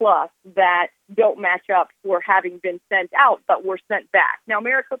 74,000 plus that don't match up for having been sent out but were sent back. Now,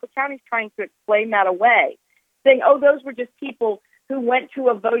 Maricopa County is trying to explain that away, saying, those were just people who went to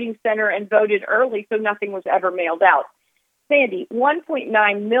a voting center and voted early, so nothing was ever mailed out. Sandy,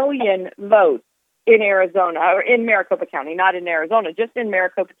 1.9 million votes in Arizona, or in Maricopa County, not in Arizona, just in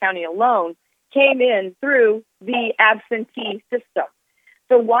Maricopa County alone, came in through the absentee system.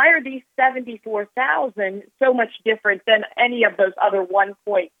 So why are these 74,000 so much different than any of those other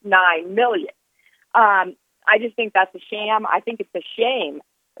 1.9 million? I just think that's a sham. I think it's a shame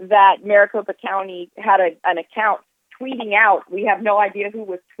that Maricopa County had an account tweeting out. We have no idea who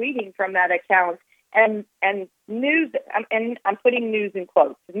was tweeting from that account. And news, and I'm putting news in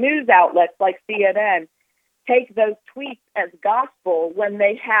quotes, news outlets like CNN take those tweets as gospel when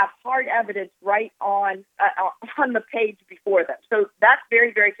they have hard evidence right on the page before them. So that's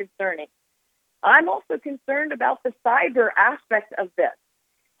very, very concerning. I'm also concerned about the cyber aspect of this.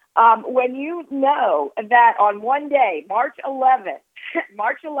 When you know that on one day, March 11th,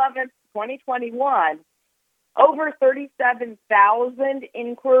 2021, over 37,000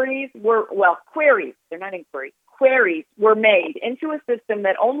 queries, they're not inquiries, queries were made into a system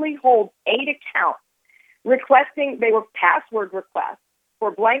that only holds 8 accounts, they were password requests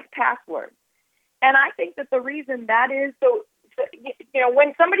for blank passwords. And I think that the reason that is,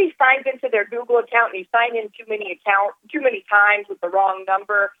 when somebody signs into their Google account and you sign in too many times with the wrong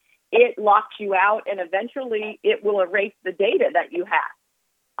number, it locks you out, and eventually it will erase the data that you have.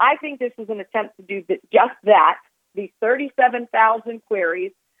 I think this is an attempt to do just that. These 37,000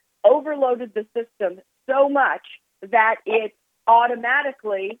 queries overloaded the system so much that it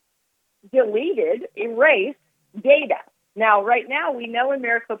automatically erased data. Now, right now, we know in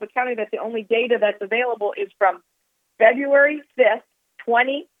Maricopa County that the only data that's available is from February 5th,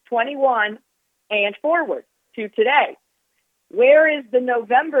 2021, and forward to today. Where is the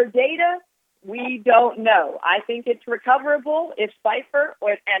November data? We don't know. I think it's recoverable if Cypher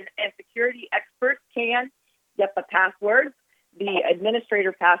and security experts can get the passwords, the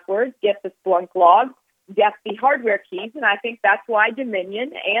administrator passwords, get the Splunk logs, get the hardware keys, and I think that's why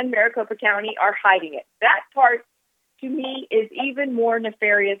Dominion and Maricopa County are hiding it. That part, to me, is even more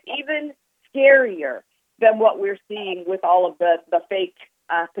nefarious, even scarier than what we're seeing with all of the fake,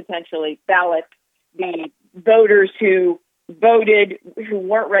 potentially, ballots, the voters who voted, who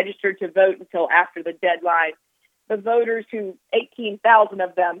weren't registered to vote until after the deadline, the voters 18,000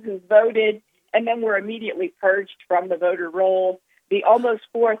 of them who voted and then were immediately purged from the voter roll, the almost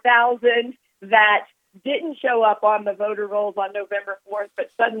 4,000 that didn't show up on the voter rolls on November 4th, but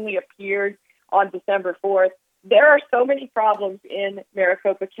suddenly appeared on December 4th. There are so many problems in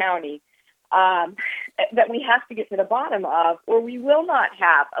Maricopa County that we have to get to the bottom of, or we will not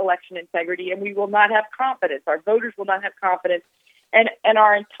have election integrity and we will not have confidence. Our voters will not have confidence, and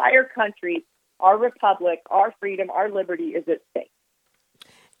our entire country, our republic, our freedom, our liberty is at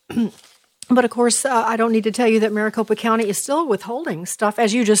stake. But, of course, I don't need to tell you that Maricopa County is still withholding stuff,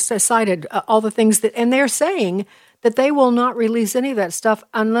 as you just cited, all the things that, and they're saying that they will not release any of that stuff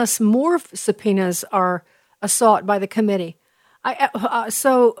unless more subpoenas are sought by the committee.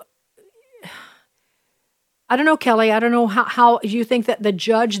 So I don't know, Kelly. I don't know how you think that the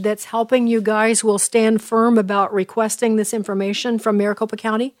judge that's helping you guys will stand firm about requesting this information from Maricopa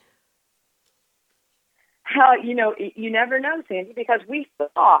County? You never know, Sandy, because we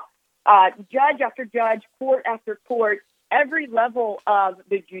saw judge after judge, court after court, every level of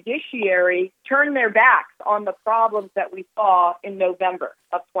the judiciary turn their backs on the problems that we saw in November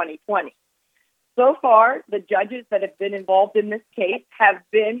of 2020. So far, the judges that have been involved in this case have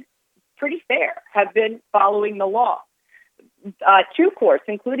been pretty fair, have been following the law. Two courts,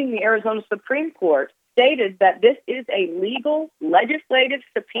 including the Arizona Supreme Court, stated that this is a legal legislative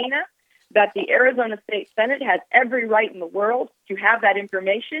subpoena, that the Arizona State Senate has every right in the world to have that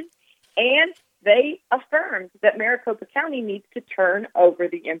information, and they affirmed that Maricopa County needs to turn over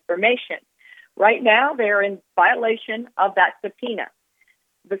the information. Right now, they're in violation of that subpoena.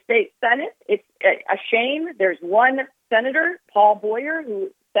 The state Senate, it's a shame. There's one senator, Paul Boyer,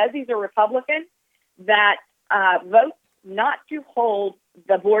 who says he's a Republican, that votes not to hold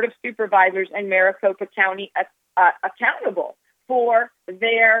the Board of Supervisors in Maricopa County accountable for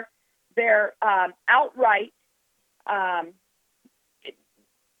their outright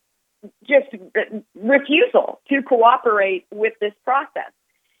just refusal to cooperate with this process.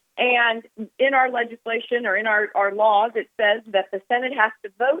 And in our legislation or in our laws, it says that the Senate has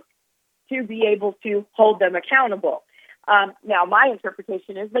to vote to be able to hold them accountable. Now, my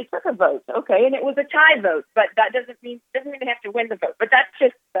interpretation is they took a vote, okay, and it was a tie vote, but that doesn't mean they have to win the vote. But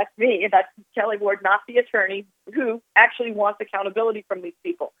that's me, and that's Kelly Ward, not the attorney, who actually wants accountability from these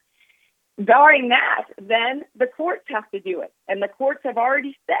people. Barring that, then the courts have to do it, and the courts have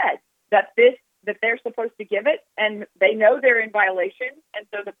already said that they're supposed to give it, and they know they're in violation, and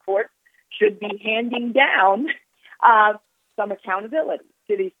so the courts should be handing down some accountability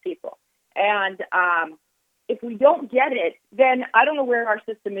to these people. And if we don't get it, then I don't know where our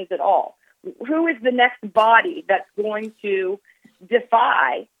system is at all. Who is the next body that's going to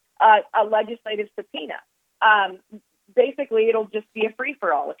defy a legislative subpoena? Basically, it'll just be a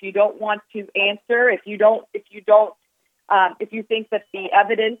free-for-all. If you don't want to answer, if you think that the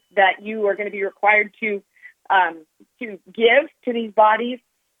evidence that you are going to be required to give to these bodies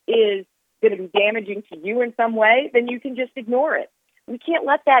is going to be damaging to you in some way, then you can just ignore it. We can't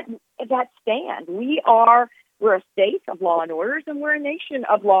let that stand. We're a state of law and orders, and we're a nation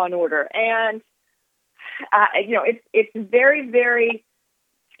of law and order. And it's very, very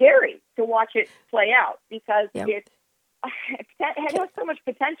scary to watch it play out because it has so much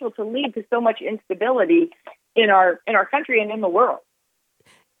potential to lead to so much instability in our country and in the world.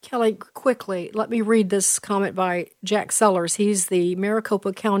 Kelly, quickly, let me read this comment by Jack Sellers. He's the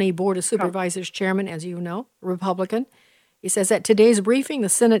Maricopa County Board of Supervisors chairman, as you know, Republican. He says, at today's briefing, the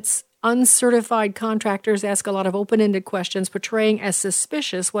Senate's uncertified contractors ask a lot of open-ended questions, portraying as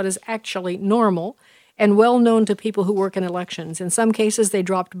suspicious what is actually normal and well known to people who work in elections. In some cases, they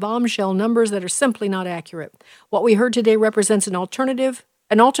dropped bombshell numbers that are simply not accurate. What we heard today represents an alternative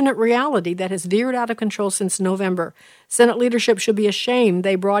an alternate reality that has veered out of control since November. Senate leadership should be ashamed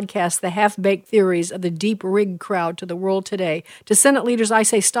they broadcast the half-baked theories of the deep rig crowd to the world today. To Senate leaders, I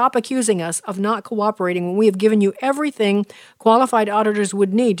say stop accusing us of not cooperating when we have given you everything qualified auditors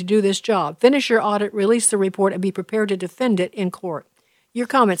would need to do this job. Finish your audit, release the report, and be prepared to defend it in court. Your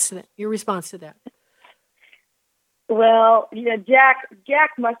comments to that, your response to that. Well,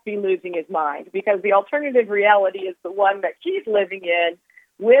 Jack must be losing his mind, because the alternative reality is the one that he's living in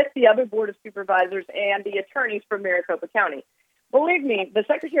with the other Board of Supervisors and the attorneys from Maricopa County. Believe me, the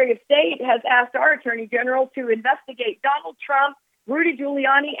Secretary of State has asked our Attorney General to investigate Donald Trump, Rudy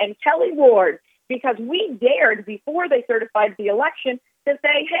Giuliani, and Kelly Ward, because we dared, before they certified the election, to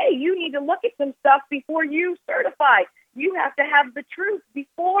say, hey, you need to look at some stuff before you certify. You have to have the truth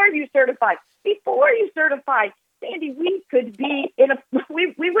before you certify. Sandy, we could be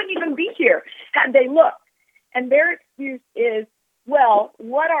we wouldn't even be here had they looked. And their excuse is, well,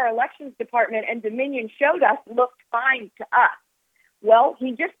 what our elections department and Dominion showed us looked fine to us. Well,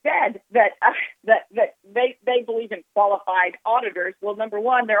 he just said that they believe in qualified auditors. Well, number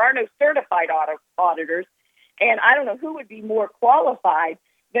one, there are no certified auditors, and I don't know who would be more qualified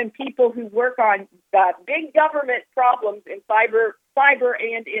than people who work on big government problems in cyber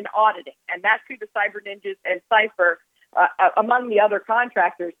and in auditing. And that's who the Cyber Ninjas and Cypher, among the other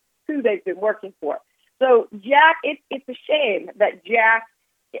contractors, who they've been working for. So, Jack, it's a shame that Jack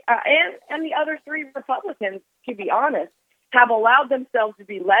and the other three Republicans, to be honest, have allowed themselves to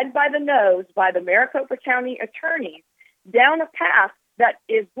be led by the nose by the Maricopa County attorneys down a path that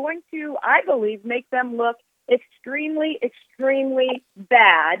is going to, I believe, make them look extremely, extremely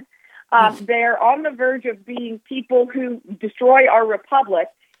bad. They're on the verge of being people who destroy our republic,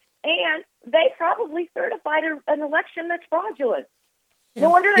 and they probably certified an election that's fraudulent. No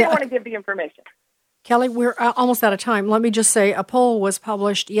wonder they don't want to give the information. Kelly, we're almost out of time. Let me just say a poll was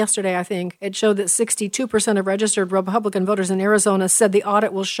published yesterday, I think. It showed that 62% of registered Republican voters in Arizona said the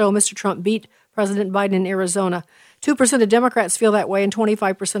audit will show Mr. Trump beat President Biden in Arizona. 2% of Democrats feel that way, and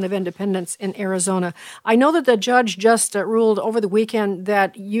 25% of independents in Arizona. I know that the judge just ruled over the weekend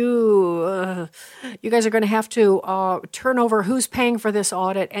that you guys are going to have to turn over who's paying for this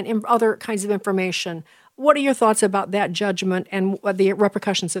audit and other kinds of information. What are your thoughts about that judgment and the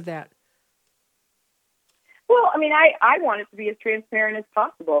repercussions of that? Well, I mean, I want it to be as transparent as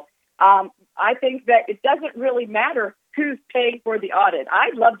possible. I think that it doesn't really matter who's paying for the audit.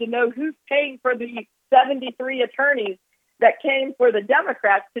 I'd love to know who's paying for the 73 attorneys that came for the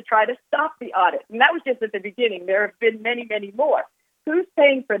Democrats to try to stop the audit. And that was just at the beginning. There have been many, many more. Who's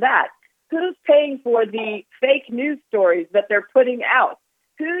paying for that? Who's paying for the fake news stories that they're putting out?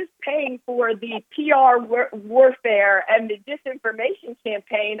 Who's paying for the PR warfare and the disinformation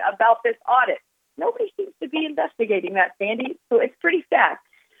campaign about this audit? Nobody seems to be investigating that, Sandy, so it's pretty sad.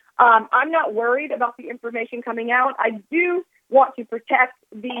 I'm not worried about the information coming out. I do want to protect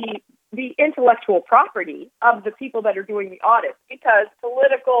the intellectual property of the people that are doing the audit, because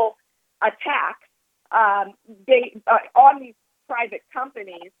political attacks on these private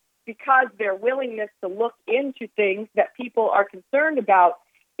companies, because their willingness to look into things that people are concerned about,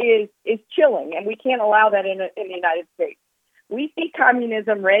 is chilling, and we can't allow that in the United States. We see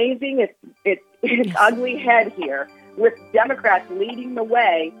communism raising its ugly head here, with Democrats leading the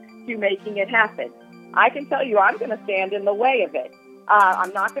way to making it happen. I can tell you I'm going to stand in the way of it.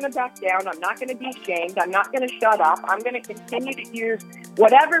 I'm not going to back down. I'm not going to be shamed. I'm not going to shut up. I'm going to continue to use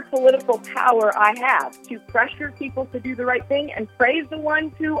whatever political power I have to pressure people to do the right thing and praise the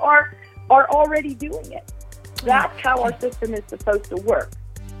ones who are already doing it. That's how our system is supposed to work.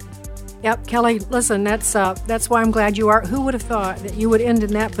 Yep, Kelly, listen, that's why I'm glad you are. Who would have thought that you would end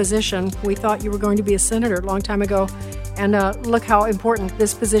in that position? We thought you were going to be a senator a long time ago, and look how important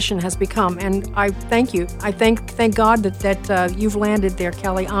this position has become. And I thank you. I thank God that you've landed there,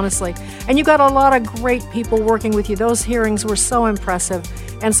 Kelly, honestly. And you got a lot of great people working with you. Those hearings were so impressive.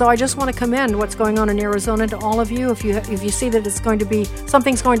 And so I just want to commend what's going on in Arizona to all of you. If you see that it's going to be,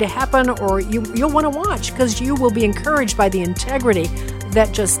 something's going to happen, or you'll want to watch, because you will be encouraged by the integrity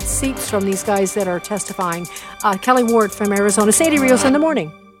that just seeps from these guys that are testifying. Kelly Ward from Arizona. Sandy Rios in the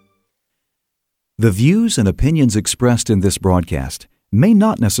morning. The views and opinions expressed in this broadcast may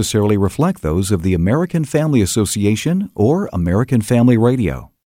not necessarily reflect those of the American Family Association or American Family Radio.